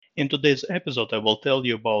In today's episode, I will tell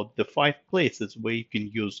you about the 5 places where you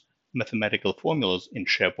can use mathematical formulas in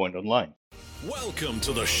SharePoint Online. Welcome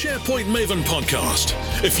to the SharePoint Maven podcast.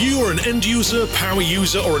 If you are an end user, power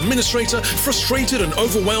user, or administrator frustrated and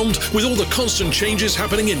overwhelmed with all the constant changes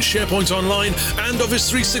happening in SharePoint Online and Office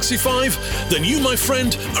 365, then you, my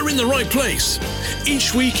friend, are in the right place.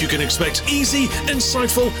 Each week you can expect easy,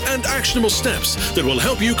 insightful, and actionable steps that will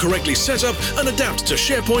help you correctly set up and adapt to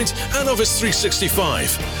SharePoint and Office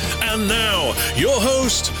 365. And now, your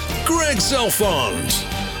host, Greg Zelfond.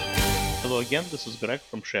 Hello again, this is Greg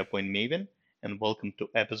from SharePoint Maven, and welcome to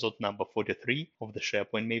episode number 43 of the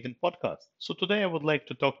SharePoint Maven podcast. So today I would like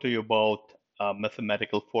to talk to you about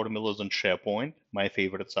mathematical formulas in SharePoint, my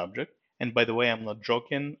favorite subject. And by the way, I'm not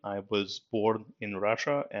joking. I was born in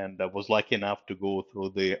Russia and I was lucky enough to go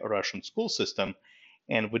through the Russian school system.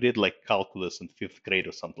 And we did like calculus in 5th grade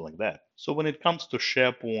or something like that. So when it comes to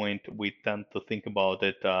SharePoint, we tend to think about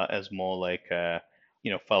it as more like a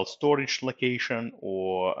file storage location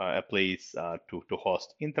or a place to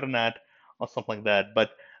host internet or something like that.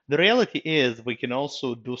 But the reality is we can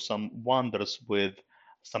also do some wonders with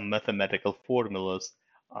some mathematical formulas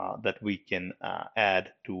that we can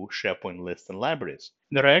add to SharePoint lists and libraries.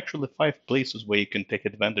 There are actually 5 places where you can take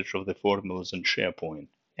advantage of the formulas in SharePoint.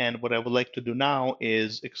 And what I would like to do now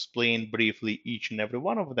is explain briefly each and every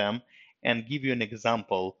one of them and give you an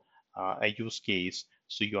example, a use case,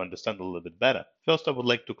 so you understand a little bit better. First, I would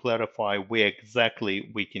like to clarify where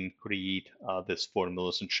exactly we can create these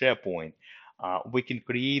formulas in SharePoint. We can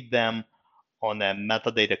create them on a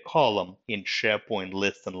metadata column in SharePoint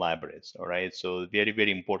lists and libraries. All right, so very,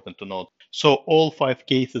 very important to note. So all 5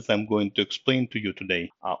 cases I'm going to explain to you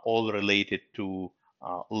today are all related to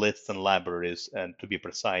lists and libraries, and to be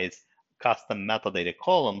precise, custom metadata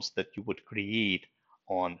columns that you would create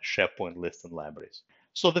on SharePoint lists and libraries.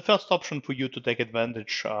 So the first option for you to take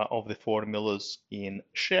advantage of the formulas in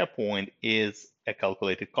SharePoint is a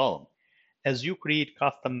calculated column. As you create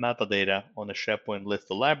custom metadata on a SharePoint list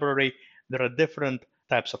or library, there are different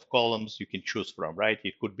types of columns you can choose from, right?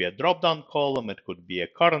 It could be a drop-down column, it could be a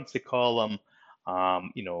currency column, a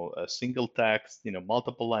single text,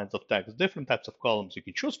 multiple lines of text, different types of columns you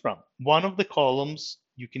can choose from. One of the columns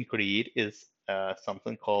you can create is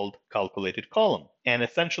something called calculated column. And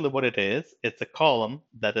essentially what it is, it's a column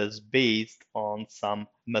that is based on some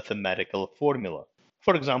mathematical formula.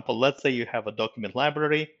 For example, let's say you have a document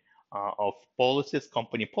library of policies,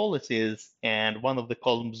 company policies, and one of the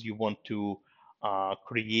columns you want to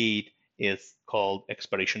create is called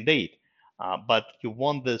expiration date. But you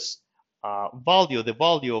want this the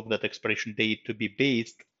value of that expiration date to be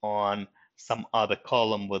based on some other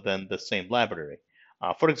column within the same library.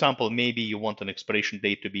 For example, maybe you want an expiration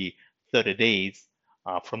date to be 30 days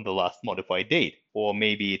from the last modified date, or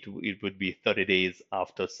maybe it would be 30 days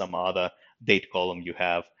after some other date column you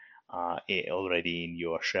have already in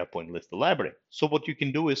your SharePoint list library. So what you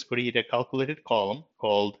can do is create a calculated column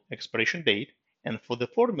called expiration date, and for the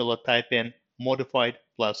formula, type in modified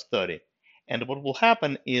plus 30. And what will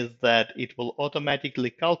happen is that it will automatically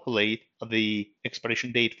calculate the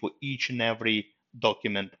expiration date for each and every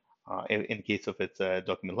document in case of it's a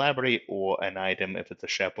document library, or an item if it's a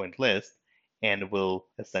SharePoint list, and will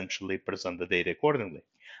essentially present the data accordingly.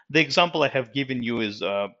 The example I have given you is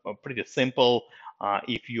pretty simple.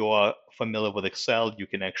 If you are familiar with Excel, you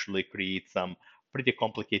can actually create some pretty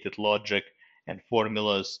complicated logic and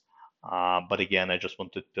formulas. But again, I just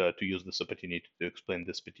wanted to use this opportunity to explain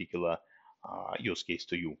this particular use case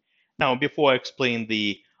to you. Now, before I explain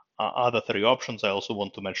the other 3 options, I also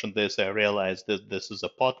want to mention this. I realize that this is a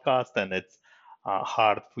podcast and it's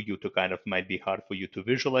might be hard for you to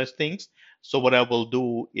visualize things. So what I will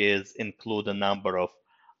do is include a number of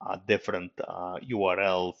different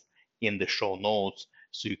URLs in the show notes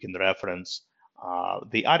so you can reference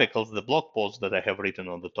the articles, the blog posts that I have written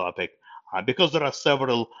on the topic, because there are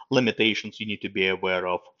several limitations you need to be aware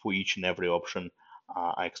of for each and every option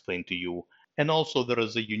I explained to you. And also there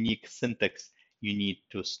is a unique syntax you need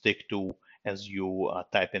to stick to as you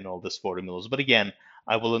type in all these formulas. But again,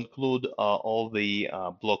 I will include all the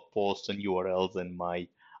blog posts and URLs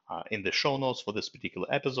in the show notes for this particular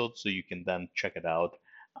episode, so you can then check it out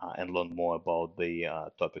and learn more about the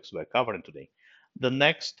topics we're covering today. The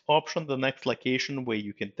next option, the next location where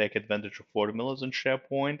you can take advantage of formulas in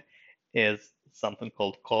SharePoint is something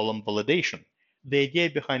called column validation. The idea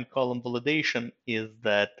behind column validation is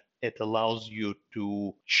that it allows you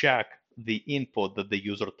to check the input that the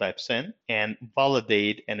user types in and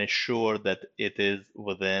validate and assure that it is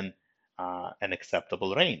within an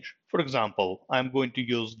acceptable range. For example, I'm going to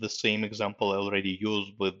use the same example I already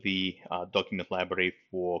used with the document library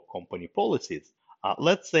for company policies.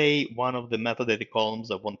 Let's say one of the metadata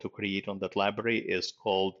columns I want to create on that library is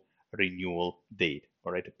called renewal date,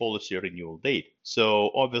 all right, a policy renewal date.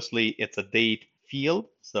 So obviously it's a date field.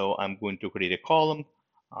 So I'm going to create a column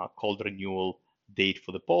called renewal date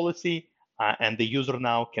for the policy. And the user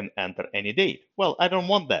now can enter any date. Well, I don't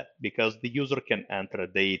want that because the user can enter a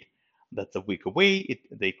date that's a week away.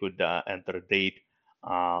 They could enter a date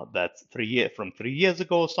that's from 3 years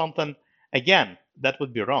ago or something. Again, that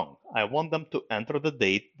would be wrong. I want them to enter the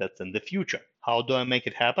date that's in the future. How do I make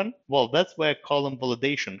it happen? Well, that's where column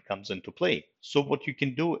validation comes into play. So what you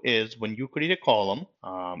can do is when you create a column,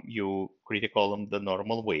 you create a column the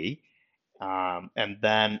normal way. And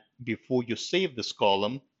then before you save this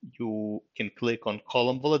column, you can click on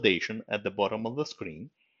column validation at the bottom of the screen.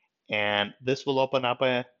 And this will open up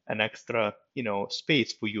an extra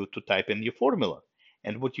space for you to type in your formula.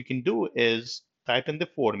 And what you can do is type in the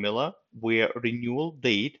formula where renewal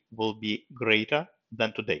date will be greater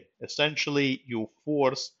than today. Essentially, you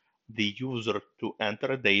force the user to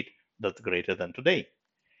enter a date that's greater than today.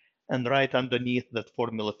 And right underneath that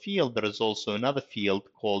formula field, there is also another field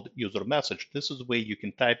called user message. This is where you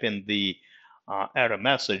can type in the error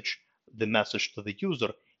message, the message to the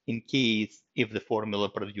user, in case if the formula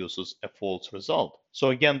produces a false result. So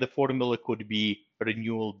again, the formula could be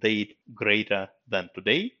renewal date greater than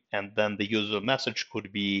today, and then the user message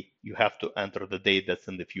could be you have to enter the date that's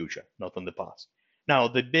in the future, not in the past. Now,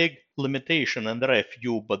 the big limitation, and there are a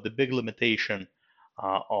few, but the big limitation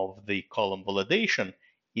of the column validation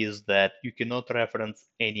is that you cannot reference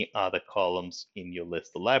any other columns in your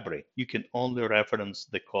list library. You can only reference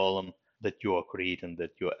the column that you are creating,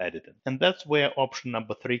 that you're editing. And that's where option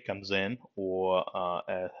number 3 comes in, or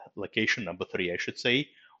location number 3, I should say,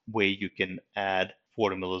 where you can add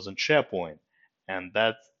formulas in SharePoint. And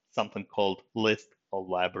that's something called list or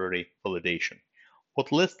library validation.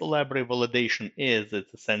 What list or library validation is,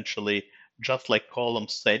 it's essentially just like column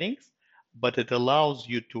settings, but it allows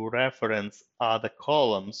you to reference other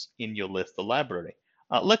columns in your list or library.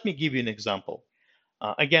 Let me give you an example.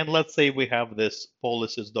 Again, let's say we have this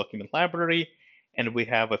policies document library, and we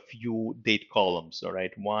have a few date columns, all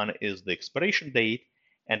right? One is the expiration date,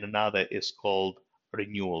 and another is called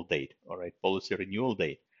renewal date, all right? Policy renewal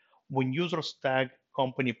date. When users tag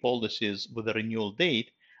company policies with a renewal date,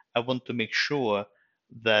 I want to make sure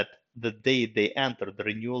that the date they enter, the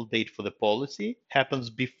renewal date for the policy, happens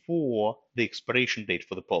before the expiration date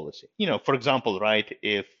for the policy. For example, right,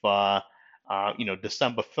 if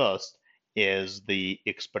December 1st is the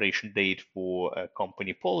expiration date for a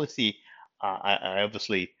company policy, I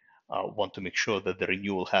obviously want to make sure that the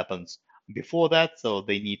renewal happens before that, so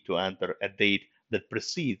they need to enter a date that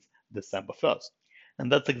precedes December 1st. And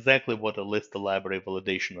that's exactly what a list library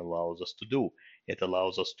validation allows us to do. It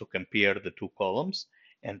allows us to compare the two columns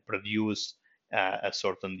and produce a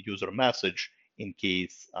certain user message in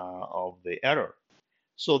case of the error.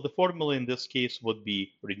 So the formula in this case would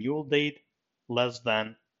be renewal date less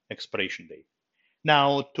than expiration date.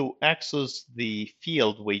 Now, to access the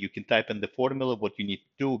field where you can type in the formula, what you need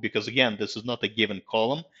to do, because again, this is not a given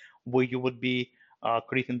column where you would be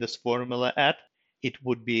creating this formula at, it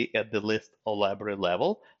would be at the list or library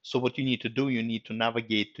level. So what you need to do, you need to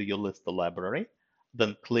navigate to your list or library,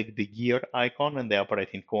 then click the gear icon in the upper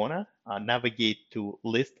right-hand corner, navigate to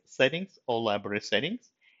list settings or library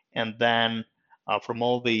settings, and then from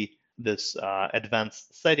all this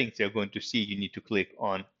advanced settings, you're going to see you need to click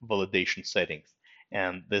on validation settings.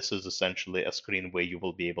 And this is essentially a screen where you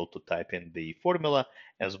will be able to type in the formula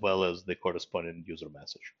as well as the corresponding user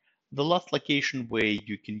message. The last location where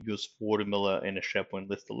you can use formula in a SharePoint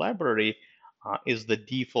list library is the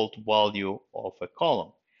default value of a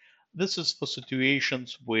column. This is for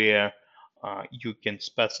situations where you can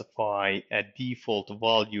specify a default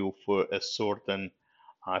value for a certain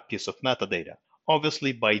piece of metadata.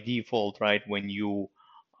 Obviously, by default, right, when you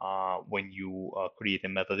create a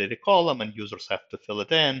metadata column and users have to fill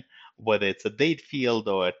it in, whether it's a date field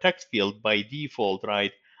or a text field, by default,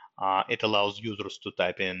 right, it allows users to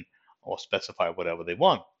type in or specify whatever they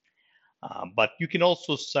want. But you can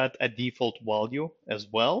also set a default value as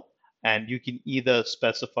well, and you can either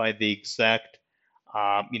specify the exact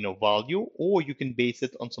value, or you can base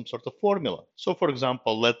it on some sort of formula. So for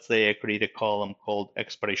example, let's say I create a column called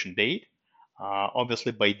expiration date.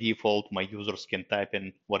 Obviously, by default, my users can type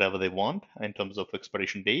in whatever they want in terms of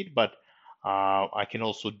expiration date, but I can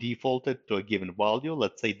also default it to a given value,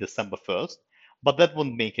 let's say December 1st, but that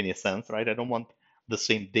wouldn't make any sense, right? I don't want the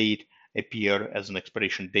same date appear as an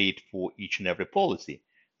expiration date for each and every policy.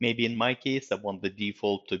 Maybe in my case, I want the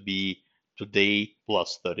default to be today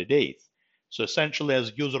plus 30 days. So essentially,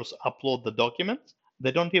 as users upload the documents,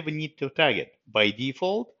 they don't even need to tag it. By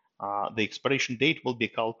default, the expiration date will be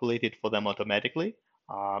calculated for them automatically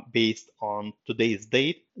based on today's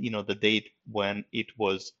date, the date when it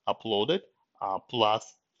was uploaded,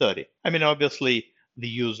 plus 30. I mean, obviously, the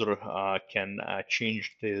user can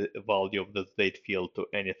change the value of this date field to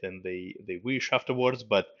anything they wish afterwards,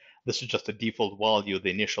 but this is just a default value,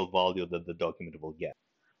 the initial value that the document will get.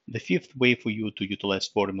 The fifth way for you to utilize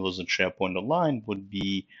formulas in SharePoint Online would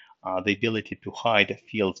be the ability to hide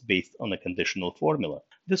fields based on a conditional formula.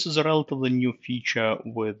 This is a relatively new feature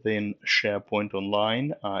within SharePoint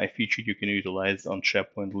Online, a feature you can utilize on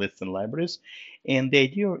SharePoint lists and libraries. And the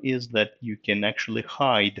idea is that you can actually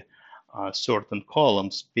hide certain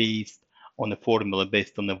columns based on a formula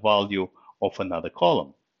based on the value of another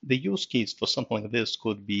column. The use case for something like this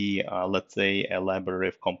could be, let's say, a library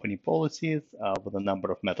of company policies with a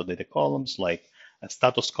number of metadata columns, like a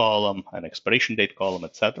status column, an expiration date column,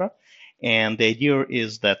 etc. And the idea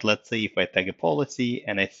is that, let's say, if I tag a policy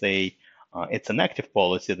and I say it's an active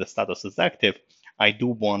policy, the status is active, I do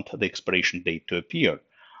want the expiration date to appear.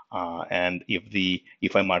 And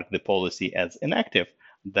if I mark the policy as inactive,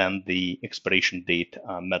 then the expiration date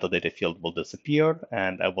metadata field will disappear,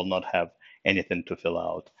 and I will not have anything to fill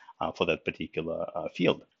out for that particular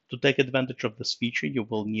field. To take advantage of this feature, you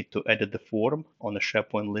will need to edit the form on the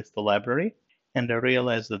SharePoint list or library. And I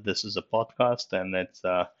realize that this is a podcast, and it's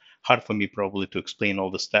hard for me probably to explain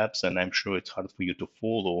all the steps, and I'm sure it's hard for you to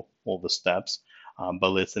follow all the steps by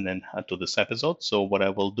listening to this episode. So what I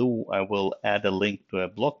will do, I will add a link to a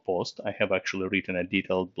blog post. I have actually written a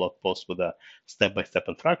detailed blog post with a step-by-step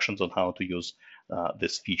instructions on how to use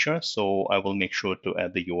this feature. So I will make sure to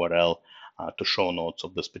add the URL to show notes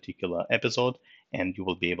of this particular episode, and you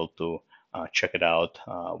will be able to check it out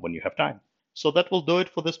when you have time. So that will do it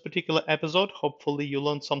for this particular episode. Hopefully you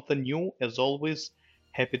learned something new. As always,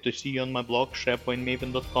 happy to see you on my blog,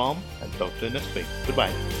 SharePointMaven.com, and talk to you next week.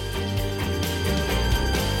 Goodbye.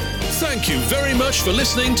 Thank you very much for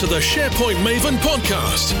listening to the SharePoint Maven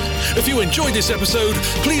podcast. If you enjoyed this episode,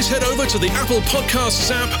 please head over to the Apple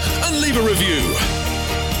Podcasts app and leave a review.